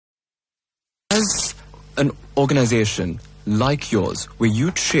an organization like yours, where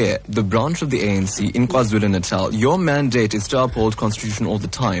you chair the branch of the ANC in KwaZulu-Natal, your mandate is to uphold constitution all the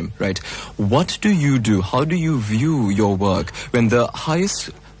time, right? What do you do? How do you view your work when the highest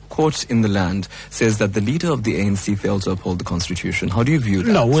court in the land says that the leader of the ANC failed to uphold the constitution? How do you view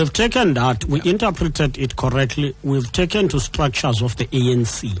that? No, we've taken that. We interpreted it correctly. We've taken to structures of the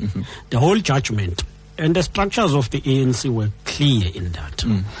ANC, the whole judgment. And the structures of the ANC were clear in that.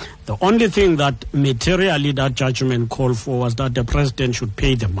 The only thing that materially that judgment called for was that the president should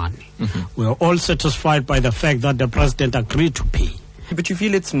pay the money. We are all satisfied by the fact that the president agreed to pay. But you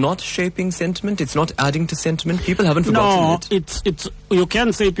feel it's not shaping sentiment? It's not adding to sentiment? People haven't forgotten it. It's you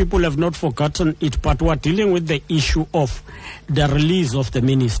can say people have not forgotten it, but we're dealing with the issue of the release of the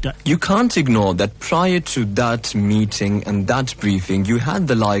minister. You can't ignore that prior to that meeting and that briefing, you had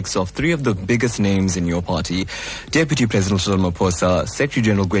the likes of three of the biggest names in your party, Deputy President Cyril Ramaphosa, Secretary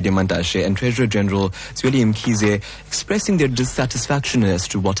General Gwede Mantashe, and Treasurer General Zweli Mkhize expressing their dissatisfaction as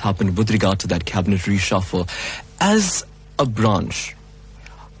to what happened with regard to that cabinet reshuffle. As a branch,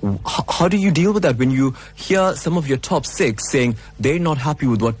 how do you deal with that when you hear some of your top six saying they're not happy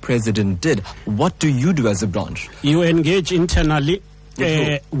with what President did? What do you do as a branch? You engage internally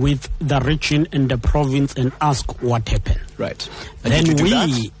with the region and the province and ask what happened. Right. And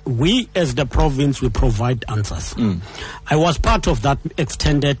then we as the province, we provide answers. I was part of that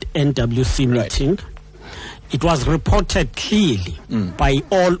extended NWC meeting. Right. It was reported clearly by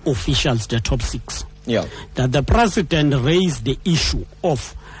all officials, the top six, that the president raised the issue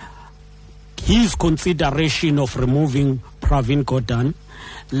of his consideration of removing Pravin Gordhan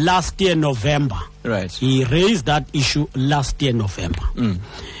last year November. Right. He raised that issue last year November.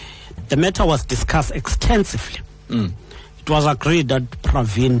 The matter was discussed extensively. It was agreed that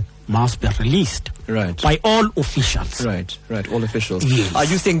Pravin must be released. Right. By all officials. Right, all officials. Yes. Are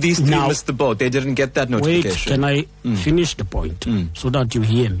you saying these three missed the boat? They didn't get that notification? Wait, can I finish the point so that you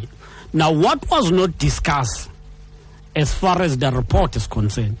hear me? Now, what was not discussed as far as the report is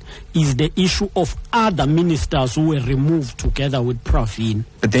concerned is the issue of other ministers who were removed together with Pravin.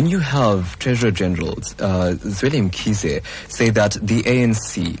 But then you have Treasurer Generals Zweli Mkhize say that the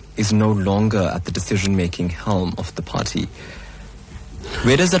ANC is no longer at the decision-making helm of the party.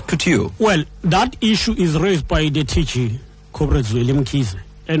 Where does that put you? Well, that issue is raised by the TG, Comrade Zweli Mkhize.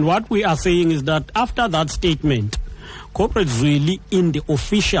 And what we are saying is that after that statement, Comrade Zweli in the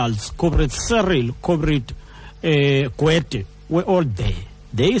officials, Comrade Cyril, Comrade Gwede, were all there.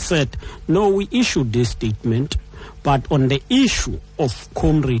 They said, no, we issued this statement, but on the issue of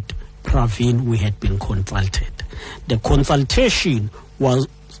Comrade Pravin, we had been consulted. The consultation was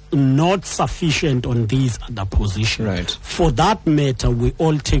not sufficient on these other positions. Right. For that matter, we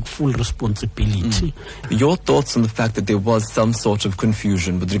all take full responsibility. Your thoughts on the fact that there was some sort of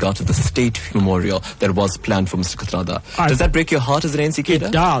confusion with regard to the state memorial that was planned for Mr. Kathrada. Does that break your heart as an ANC cadre?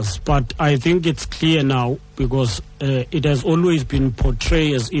 It does, but I think it's clear now because it has always been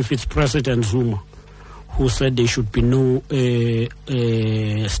portrayed as if it's President Zuma who said there should be no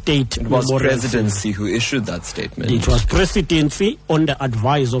state memorial. It was Presidency who issued that statement. It was Presidency on the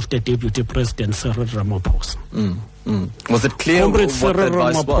advice of the Deputy President Cyril Ramaphosa. Was it clear what the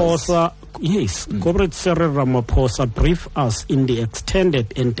advice was? Yes, Comrade Cyril Ramaphosa briefed us in the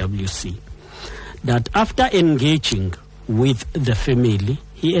extended NWC that after engaging with the family,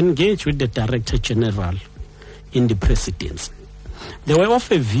 he engaged with the Director General in the Presidency. They were of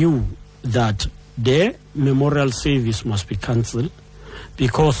a view that their memorial service must be cancelled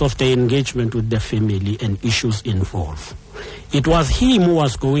because of the engagement with the family and issues involved. It was him who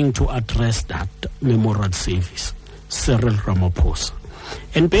was going to address that memorial service, Cyril Ramaphosa.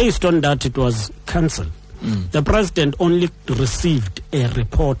 And based on that, it was cancelled. The president only received a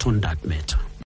report on that matter.